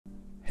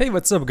Hey,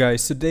 what's up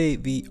guys? Today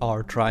we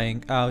are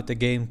trying out a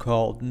game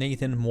called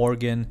Nathan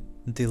Morgan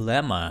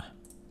Dilemma.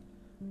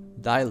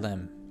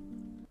 The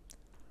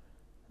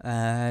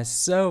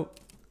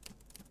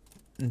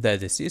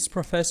deceased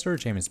professor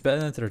James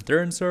Bennett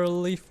returns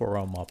early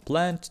from a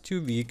planned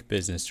 2-week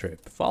business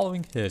trip.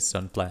 Following his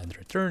unplanned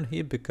return,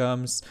 he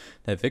becomes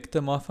the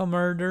victim of a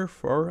murder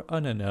for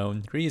an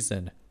unknown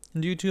reason.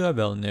 Due to a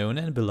well-known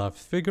and beloved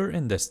figure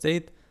in the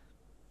state.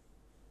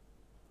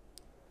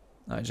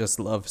 I just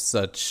love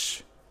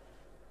such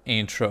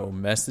intro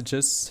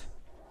messages,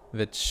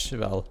 which,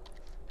 well,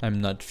 I'm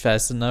not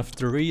fast enough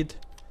to read.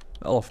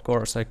 Well, of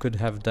course, I could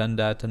have done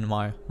that in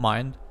my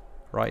mind,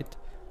 right?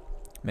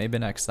 Maybe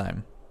next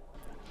time.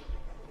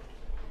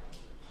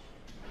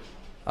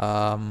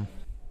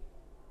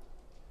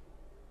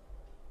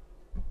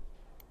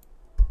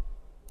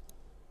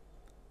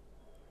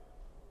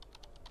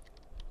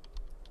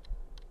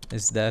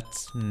 Is that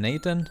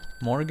Nathan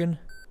Morgan?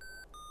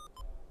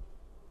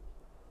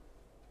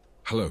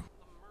 Hello.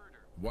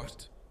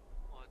 What?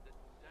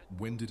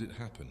 When did it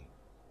happen?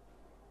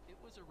 It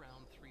was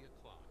around 3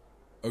 o'clock.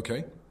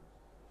 Okay.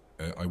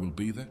 I will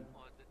be there.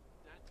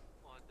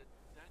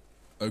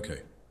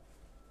 Okay.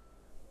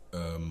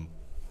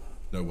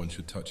 No one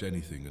should touch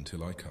anything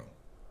until I come.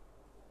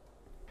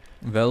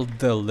 Well,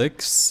 the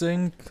lip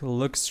sync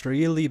looks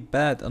really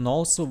bad, and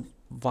also,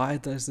 why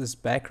does this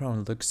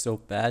background look so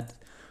bad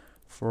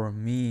for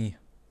me?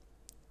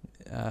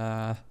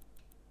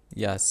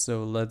 Yeah,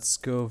 so let's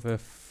go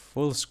with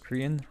full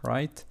screen,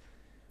 right?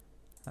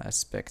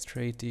 Aspect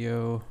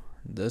ratio,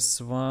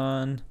 this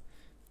one,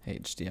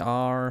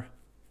 HDR.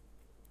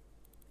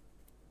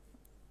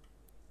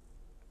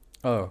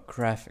 Oh,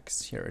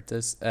 graphics, here it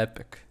is,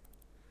 epic.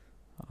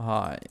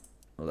 Hi,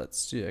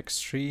 let's do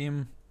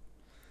extreme.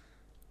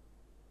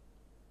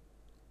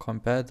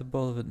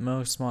 Compatible with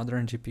most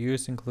modern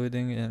GPUs,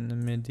 including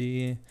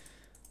NVIDIA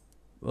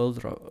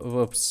Ultra.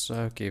 Whoops,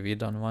 okay, we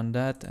don't want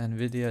that.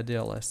 NVIDIA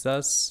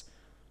DLSS,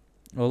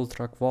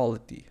 ultra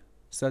quality.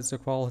 Sets the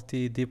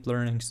quality, deep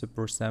learning,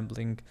 super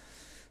sampling.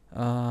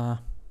 Yeah,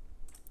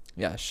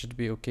 should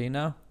be okay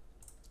now.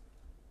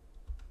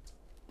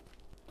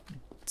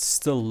 It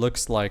still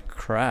looks like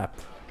crap.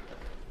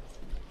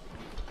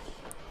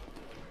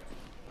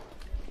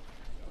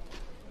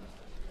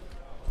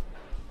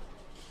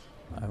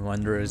 I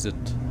wonder, is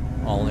it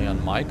only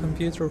on my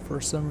computer for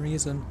some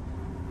reason?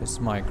 Is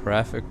my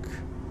graphics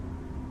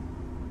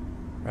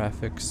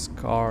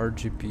card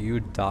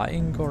GPU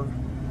dying, or?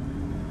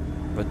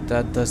 But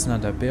that does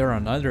not appear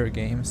on other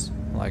games,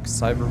 like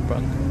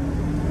Cyberpunk.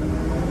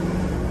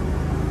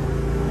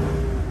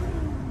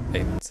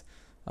 Wait.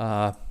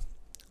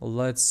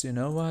 Let's, you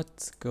know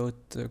what? Go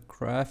to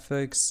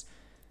graphics.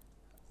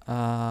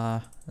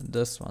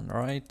 This one,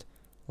 right?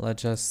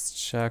 Let's just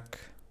check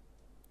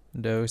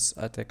those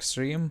at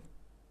extreme.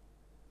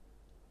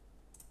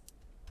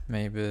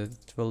 Maybe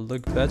it will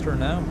look better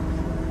now.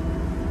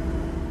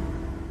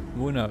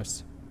 Who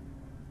knows?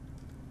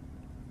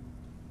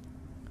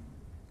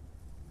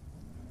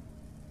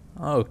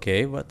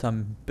 Okay, what a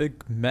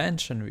big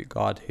mansion we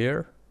got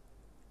here.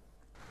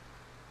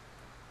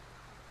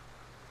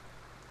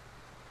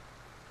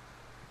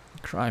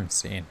 Crime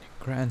scene,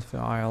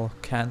 Grandville,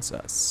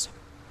 Kansas.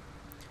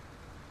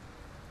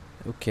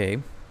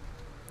 Okay,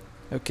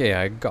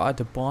 I got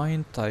the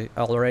point. I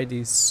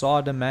already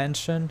saw the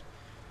mansion.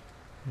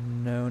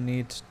 No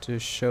need to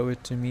show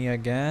it to me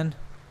again.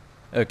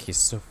 Okay,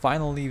 so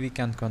finally we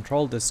can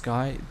control this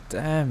guy.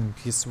 Damn,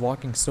 he's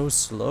walking so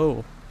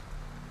slow.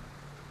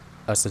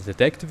 As a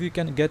detective, you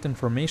can get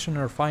information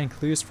or find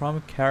clues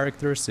from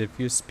characters if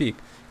you speak.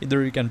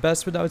 Either you can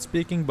pass without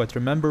speaking, but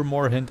remember,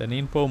 more hint and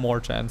info, more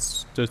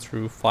chance to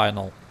true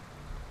final.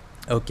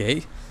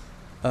 Okay.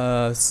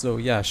 So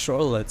yeah,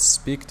 sure, let's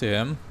speak to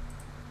him.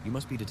 You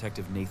must be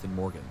Detective Nathan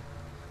Morgan.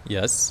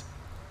 Yes.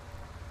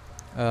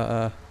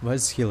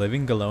 Was he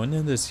living alone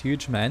in this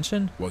huge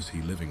mansion? Was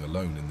he living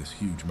alone in this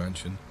huge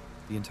mansion?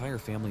 The entire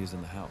family is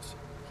in the house.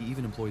 He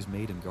even employs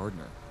maid and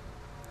gardener.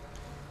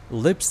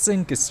 Lip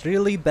sync is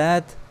really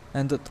bad,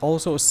 and it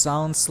also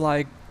sounds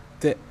like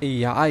the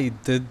AI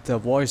did the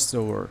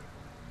voiceover.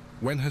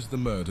 When has the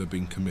murder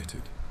been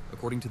committed?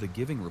 According to the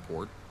Giving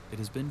report, it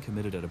has been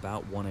committed at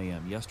about 1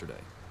 a.m.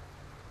 yesterday.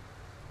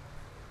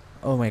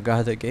 Oh my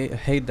god, I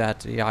hate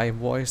that AI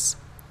voice.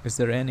 Is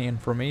there any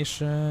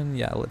information?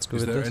 Yeah, let's go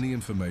with this. Is there any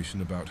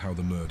information about how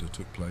the murder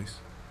took place?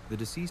 The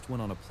deceased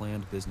went on a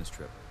planned business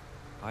trip.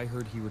 I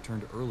heard he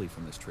returned early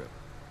from this trip.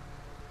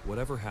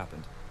 Whatever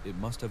happened, it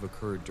must have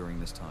occurred during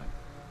this time.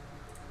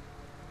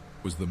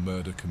 Was the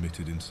murder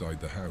committed inside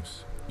the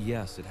house?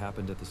 Yes, it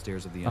happened at the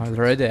stairs of the I entrance.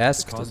 already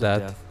asked the cause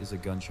that. of death is a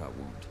gunshot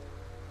wound.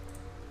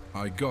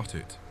 I got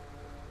it.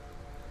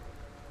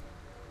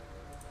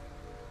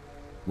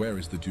 Where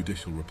is the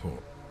judicial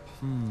report?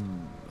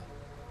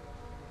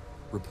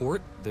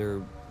 Report?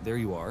 There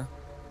you are.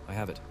 I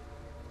have it.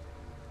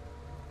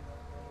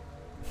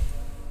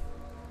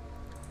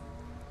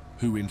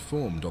 Who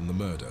informed on the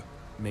murder?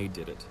 Maid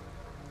did it.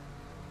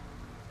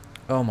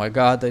 Oh my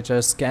god, I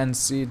just can't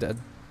see that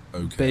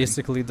Okay.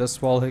 Basically, this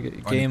whole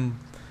game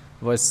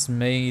was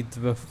made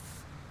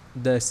with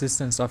the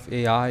assistance of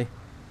AI.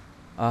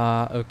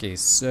 Okay,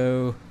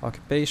 so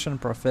occupation,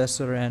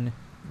 professor and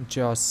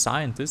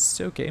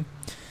geoscientist. Okay.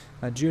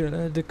 A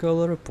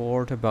geological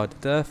report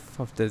about the death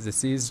of the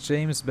deceased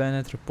James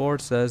Bennett report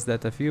says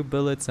that a few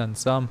bullets and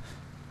some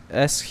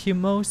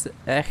ecchymoses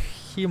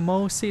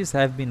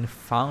have been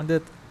found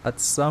at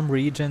some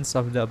regions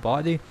of the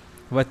body.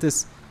 What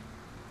is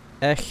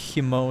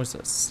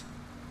echymosis?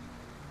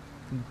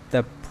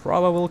 The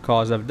probable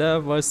cause of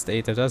death was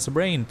stated as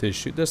brain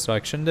tissue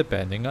destruction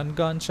depending on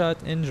gunshot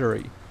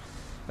injury.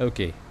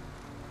 Okay.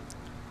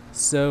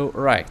 So,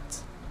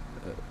 right.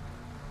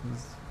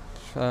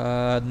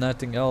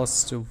 Nothing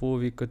else to who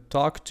we could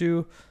talk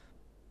to.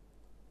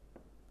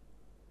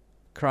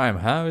 Crime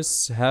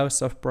house,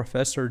 house of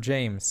Professor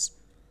James.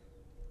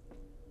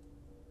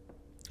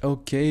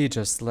 Okay,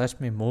 just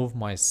let me move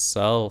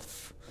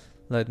myself.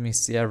 Let me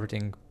see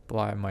everything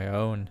by my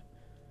own.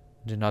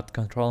 Do not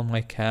control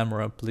my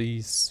camera,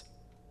 please.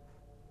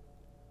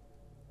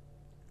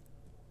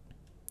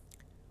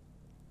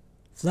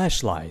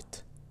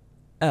 Flashlight.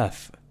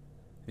 F.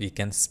 We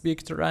can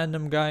speak to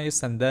random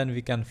guys and then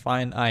we can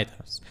find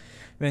items.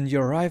 When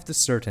you arrive at a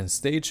certain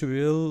stage, you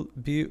will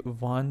be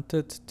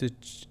wanted to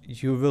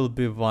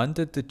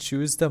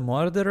choose the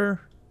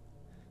murderer.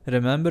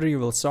 Remember, you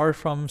will start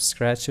from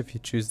scratch if you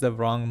choose the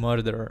wrong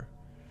murderer.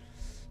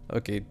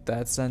 Okay,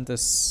 that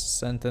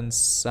sentence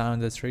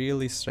sounded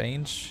really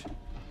strange.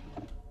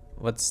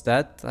 What's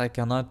that? I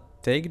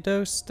cannot take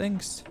those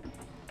things?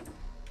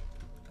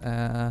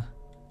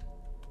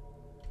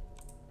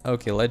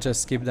 Okay, let's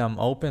just keep them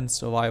open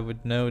so I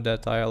would know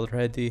that I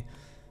already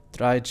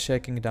tried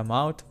checking them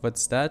out.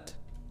 What's that?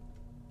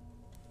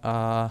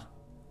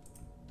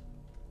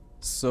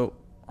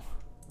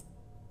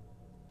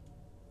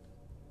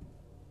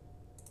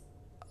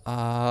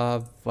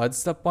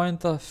 What's the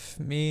point of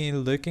me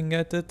looking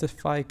at it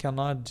if I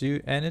cannot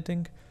do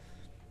anything?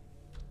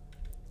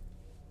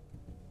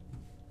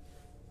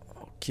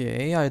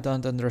 Okay, I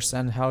don't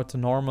understand how to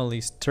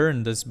normally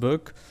turn this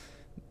book.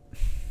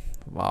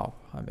 Wow,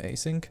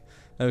 amazing.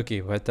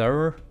 Okay,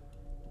 whatever.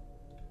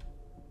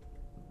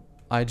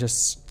 I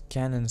just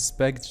can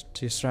inspect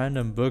these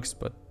random books,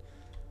 but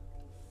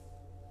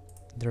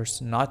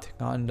there's nothing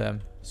on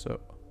them, so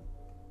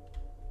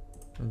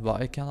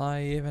why can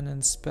I even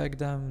inspect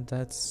them?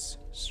 That's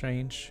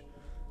strange.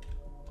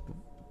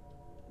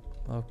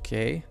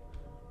 Okay.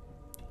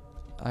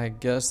 I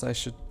guess I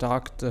should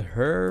talk to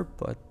her,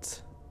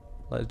 but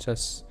let's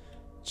just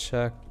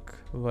check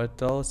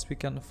what else we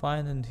can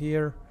find in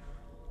here.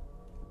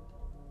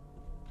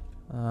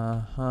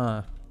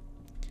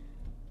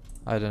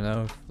 I don't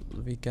know if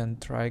we can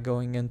try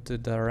going into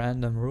the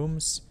random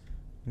rooms.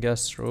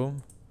 Guest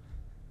room.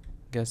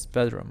 Guest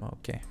bedroom,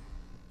 okay.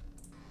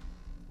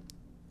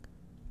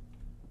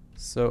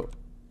 So,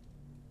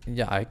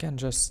 yeah, I can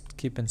just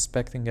keep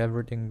inspecting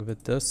everything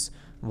with this.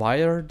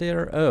 Why are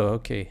there? Oh,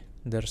 okay.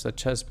 There's a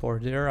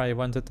chessboard there. I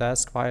wanted to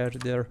ask why are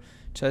there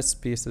chess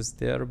pieces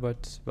there,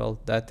 but, well,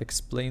 that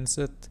explains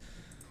it.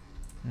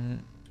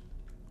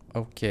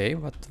 Okay,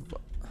 what?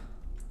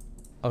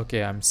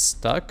 Okay, I'm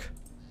stuck.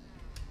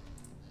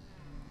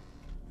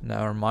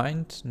 Never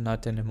mind,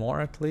 not anymore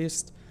at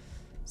least.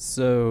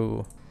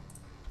 So,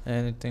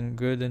 anything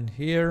good in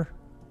here?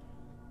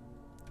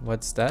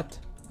 What's that?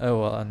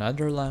 Oh, well,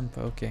 another lamp,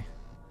 okay.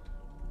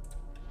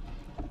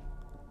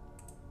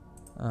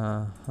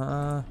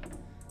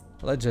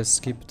 Let's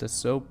just keep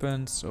this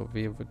open so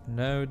we would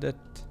know that,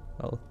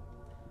 well,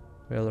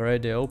 we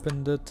already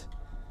opened it.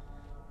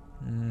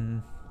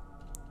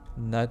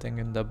 Nothing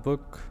in the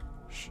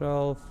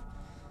bookshelf.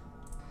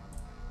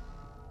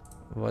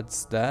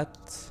 What's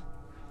that?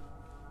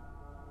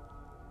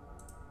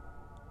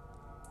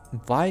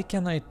 Why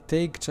can I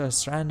take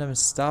just random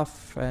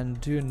stuff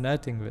and do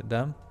nothing with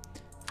them?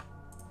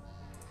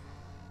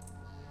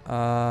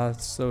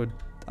 So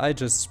I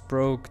just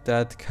broke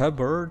that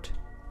cupboard.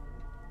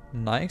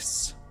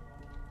 Nice.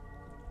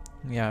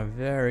 Yeah,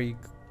 very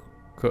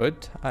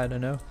good. I don't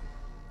know.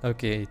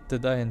 Okay,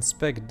 did I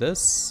inspect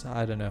this?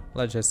 I don't know.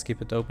 Let's just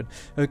keep it open.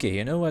 Okay,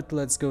 you know what?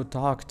 Let's go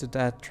talk to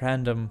that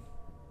random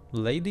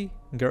lady,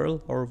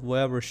 girl, or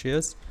whoever she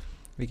is.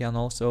 We can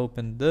also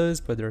open this,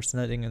 but there's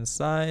nothing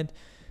inside.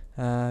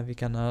 We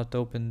cannot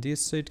open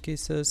these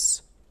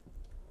suitcases.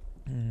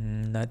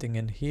 Nothing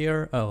in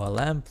here. Oh, a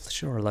lamp.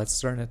 Sure, let's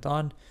turn it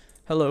on.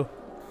 Hello.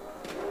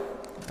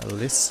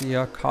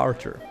 Alicia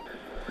Carter.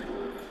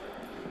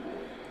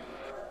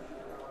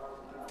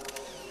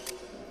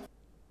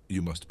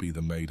 You must be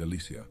the maid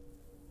Alicia.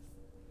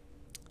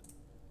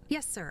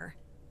 Yes, sir.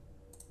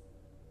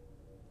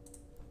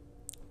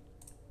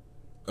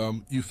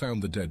 You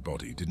found the dead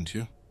body, didn't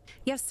you?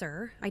 Yes,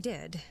 sir, I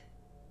did.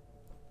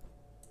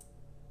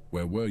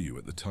 Where were you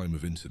at the time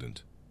of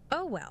incident?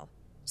 Oh, well,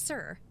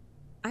 sir,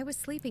 I was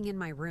sleeping in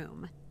my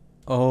room.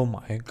 Oh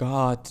my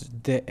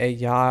god, the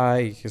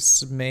AI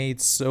is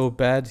made so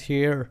bad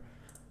here.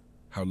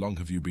 How long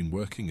have you been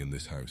working in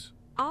this house?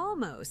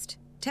 Almost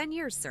 10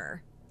 years,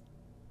 sir.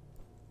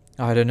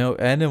 I don't know,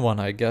 anyone,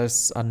 I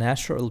guess. A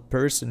natural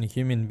person,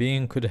 human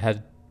being could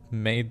have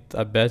made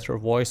a better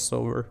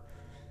voiceover.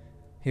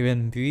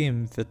 Even me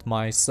with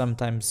my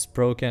sometimes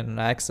broken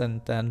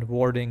accent and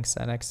wordings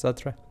and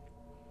etc.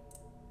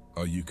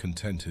 Are you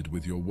contented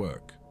with your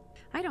work?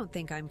 I don't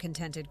think I'm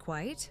contented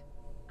quite.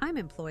 I'm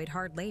employed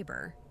hard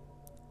labor.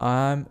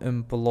 I'm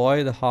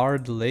employed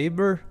hard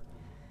labor?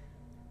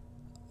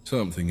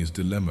 Something is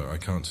dilemma I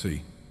can't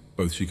see.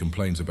 Both she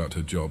complains about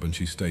her job and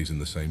she stays in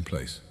the same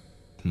place.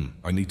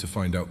 I need to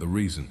find out the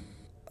reason.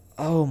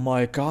 Oh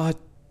my god,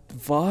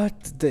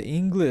 what? The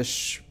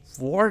English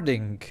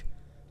wording?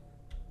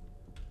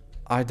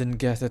 I didn't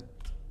get it.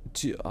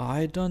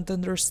 I don't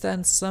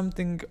understand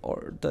something,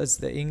 or does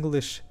the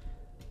English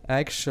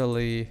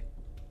actually,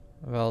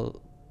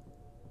 well,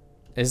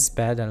 is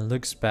bad and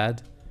looks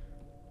bad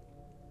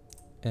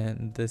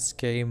in this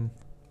game?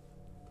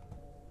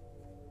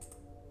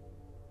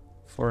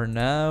 For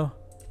now.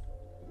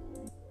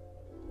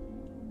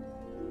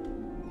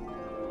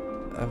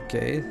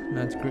 Okay,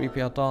 not creepy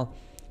at all.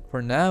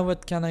 For now,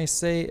 what can I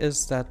say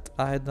is that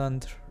I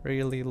don't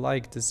really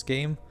like this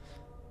game.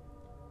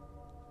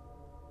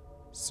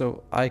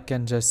 So I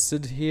can just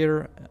sit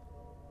here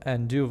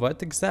and do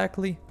what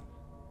exactly?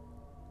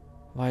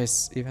 Why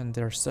is even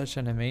there such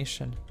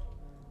animation?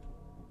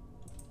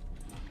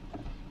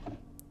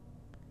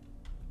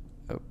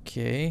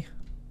 Okay.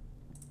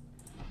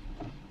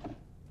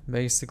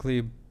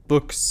 Basically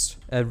books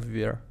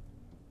everywhere.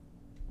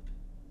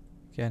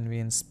 Can we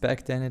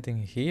inspect anything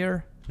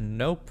here?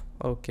 Nope.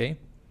 Okay.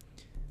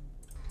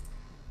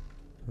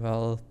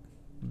 Well,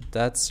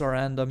 that's a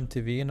random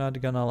TV,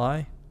 not gonna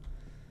lie.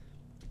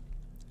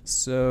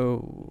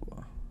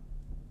 So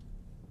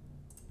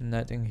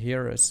nothing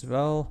here as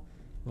well.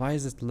 Why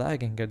is it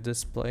lagging at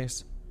this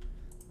place?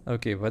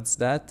 Okay, what's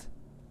that?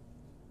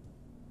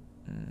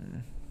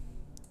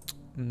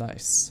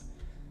 Nice.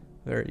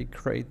 Very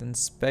great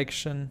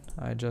inspection.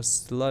 I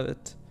just love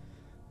it.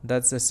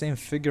 That's the same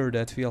figure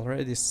that we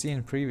already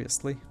seen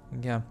previously.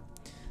 Yeah.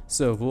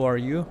 So who are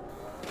you?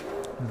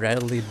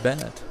 Bradley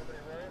Bennett.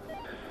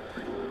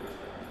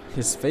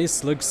 His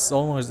face looks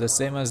almost the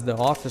same as the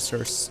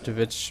officers to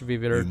which we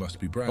were You must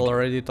be Bradley.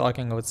 already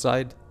talking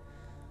outside.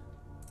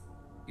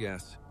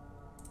 Yes,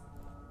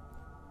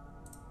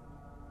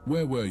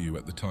 Where were you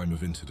at the time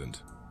of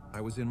incident?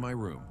 I was in my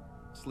room,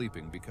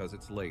 sleeping because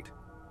it's late.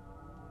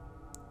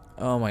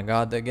 Oh my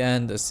god,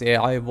 again, the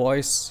AI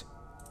voice.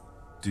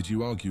 Did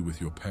you argue with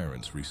your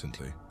parents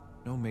recently?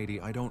 No, matey,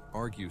 I don't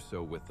argue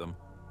so with them.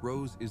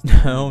 Rose is the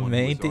No, only one who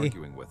matey. is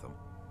arguing with them.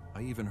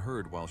 I even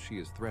heard while she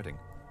is threatening.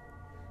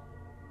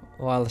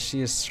 While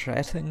she is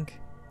threatening.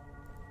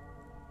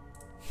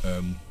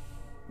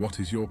 What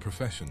is your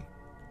profession?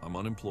 I'm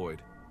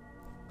unemployed.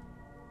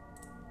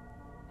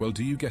 Well,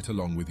 do you get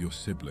along with your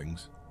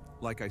siblings?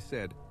 Like I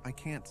said, I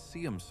can't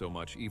see them so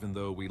much even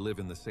though we live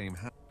in the same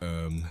house.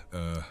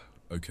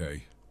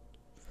 Okay.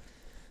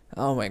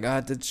 Oh my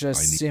god, it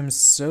just seems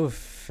so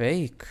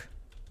fake.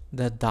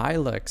 The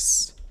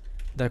dialects,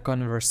 the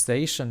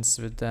conversations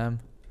with them.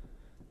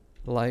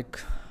 Like,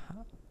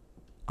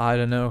 I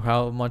don't know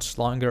how much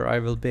longer I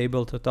will be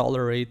able to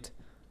tolerate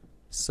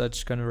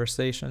such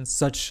conversations,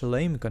 such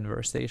lame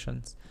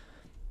conversations.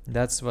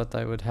 That's what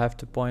I would have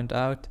to point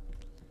out.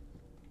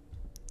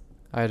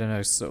 I don't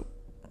know, so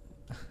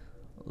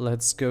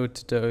let's go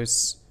to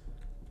those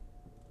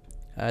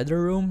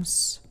other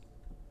rooms.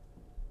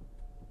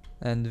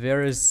 And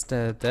where is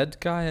the dead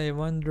guy, I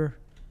wonder?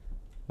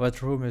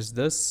 What room is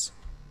this?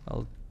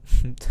 Well,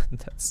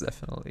 that's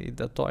definitely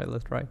the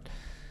toilet, right?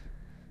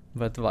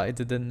 But why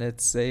didn't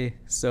it say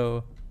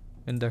so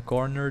in the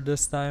corner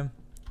this time?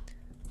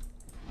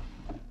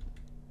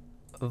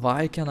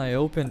 Why can I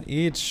open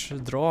each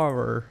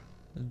drawer?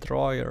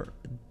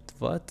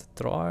 What?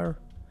 Drawer?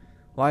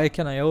 Why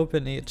can I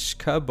open each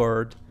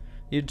cupboard?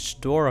 Each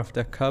door of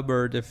the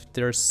cupboard if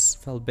there's,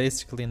 well,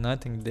 basically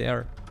nothing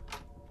there?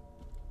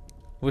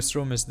 Whose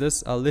room is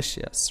this?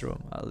 Alicia's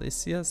room.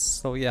 Alicia's?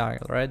 So yeah, I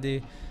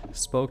already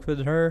spoke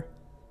with her.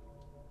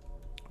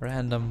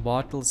 Random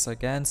bottles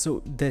again.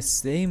 So the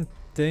same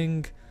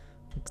thing.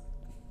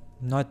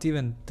 Not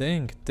even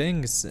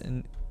things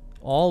in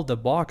all the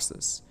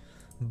boxes.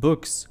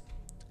 Books.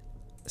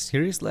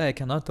 Seriously, I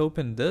cannot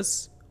open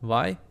this?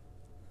 Why?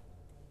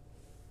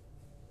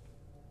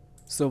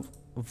 So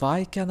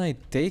why can I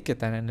take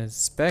it and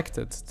inspect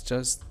it? It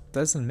just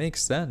doesn't make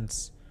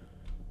sense.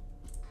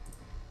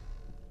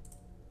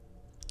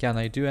 Can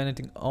I do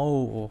anything?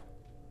 Oh,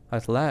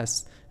 at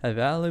last, a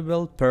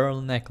valuable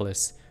pearl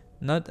necklace.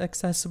 Not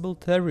accessible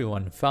to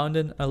everyone. Found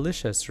in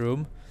Alicia's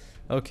room.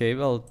 Okay,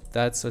 well,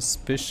 that's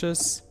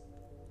suspicious.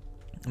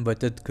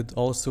 But it could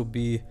also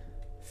be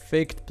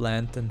faked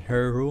plant in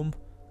her room.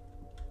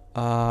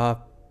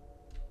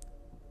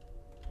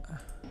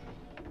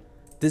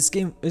 This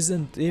game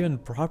isn't even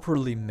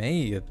properly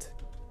made.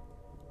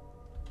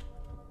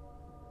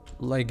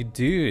 Like,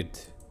 dude.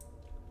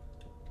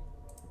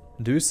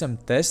 Do some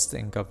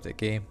testing of the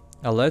game.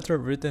 A letter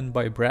written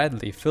by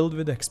Bradley, filled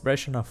with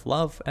expression of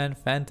love and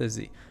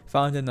fantasy,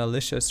 found in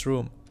Alicia's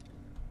room.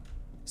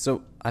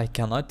 So I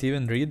cannot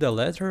even read the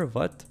letter?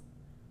 What?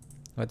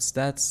 What's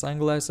that?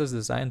 Sunglasses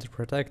designed to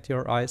protect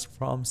your eyes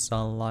from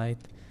sunlight.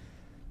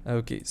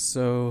 Okay,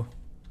 so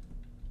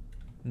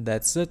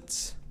that's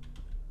it.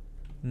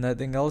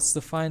 Nothing else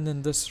to find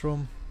in this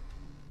room.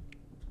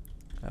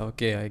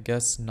 Okay, I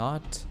guess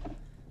not.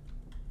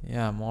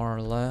 Yeah, more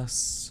or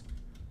less.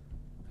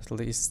 At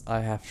least I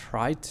have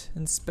tried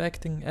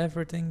inspecting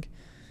everything.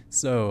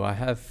 So I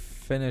have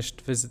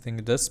finished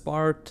visiting this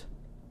part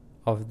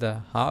of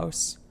the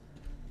house.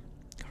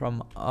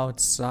 From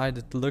outside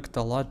it looked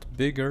a lot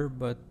bigger,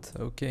 but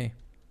okay.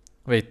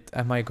 Wait,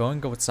 am I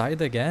going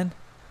outside again?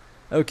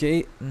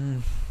 Okay,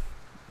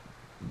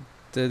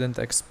 didn't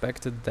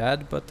expect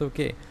that, but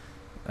okay.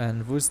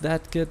 And who's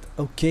that kid?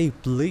 Okay,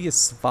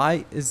 please,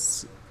 why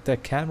is the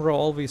camera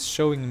always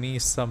showing me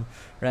some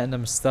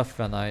random stuff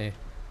when I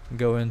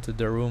go into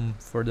the room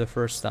for the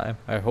first time?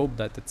 I hope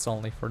that it's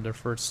only for the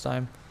first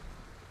time.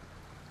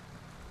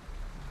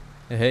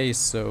 Hey,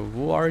 so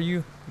who are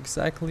you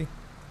exactly?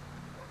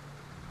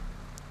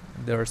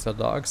 There's a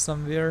dog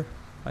somewhere.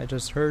 I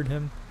just heard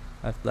him.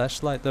 A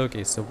flashlight.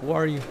 Okay, so who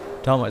are you?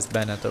 Thomas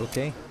Bennett,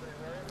 okay.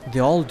 They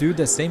all do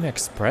the same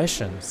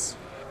expressions.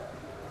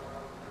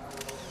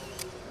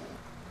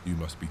 You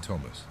must be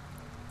Thomas.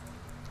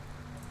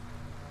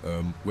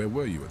 Where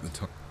were you at the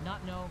time?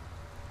 Not no.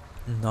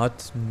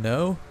 Not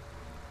know?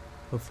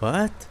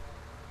 What?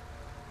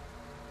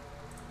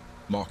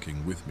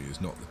 Marking with me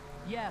is not the...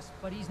 Yes,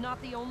 but he's not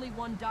the only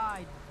one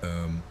died.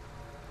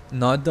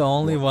 Not the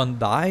only What? one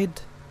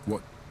died?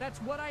 What? That's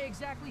what I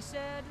exactly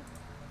said.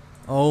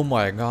 Oh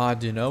my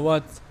god, you know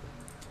what?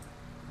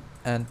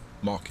 And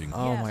Marking.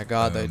 oh Yes. my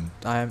god,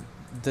 I'm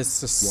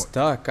this is What?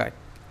 stuck.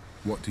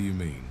 What do you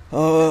mean? That's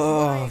what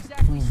I Oh,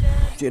 exactly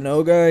said. you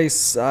know,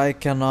 guys, I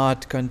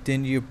cannot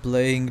continue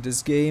playing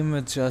this game.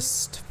 It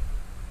just,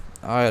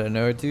 I don't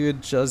know,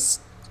 dude.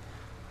 Just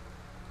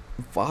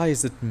why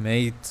is it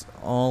made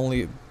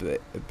only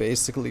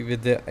basically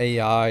with the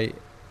AI?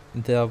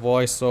 The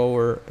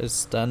voiceover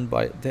is done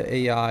by the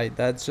AI.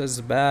 That's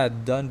just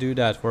bad. Don't do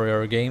that for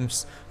your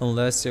games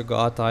unless you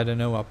got, I don't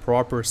know, a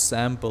proper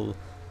sample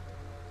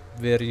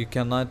where you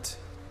cannot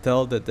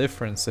tell the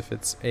difference if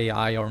it's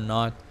AI or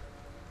not,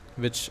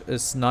 which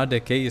is not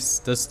the case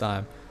this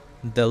time.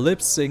 The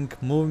lip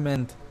sync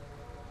movement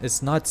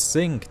is not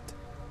synced.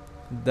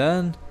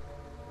 Then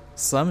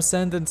some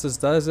sentences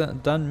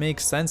don't make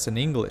sense in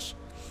English,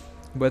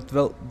 but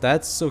well,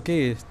 that's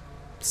okay,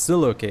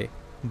 still okay.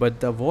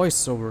 But the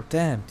voiceover,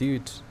 damn,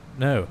 dude,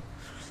 no.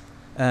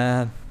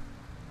 And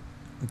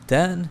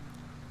then,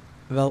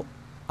 well,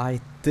 I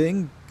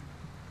think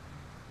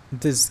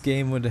this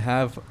game would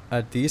have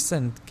a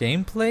decent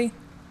gameplay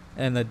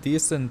and a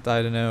decent,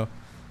 I don't know,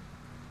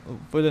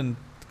 wouldn't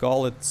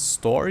call it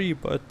story,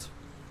 but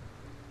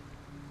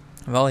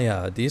well,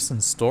 yeah, a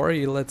decent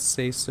story, let's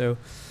say so,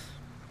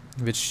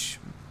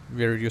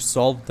 where you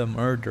solve the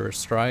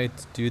murders, right?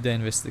 Do the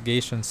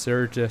investigation,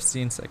 search the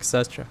scenes,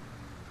 etc.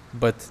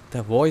 But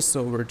the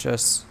voiceover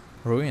just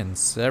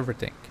ruins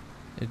everything.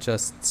 It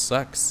just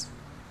sucks.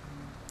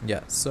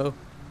 Yeah, so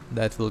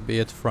that will be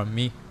it from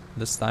me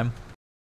this time.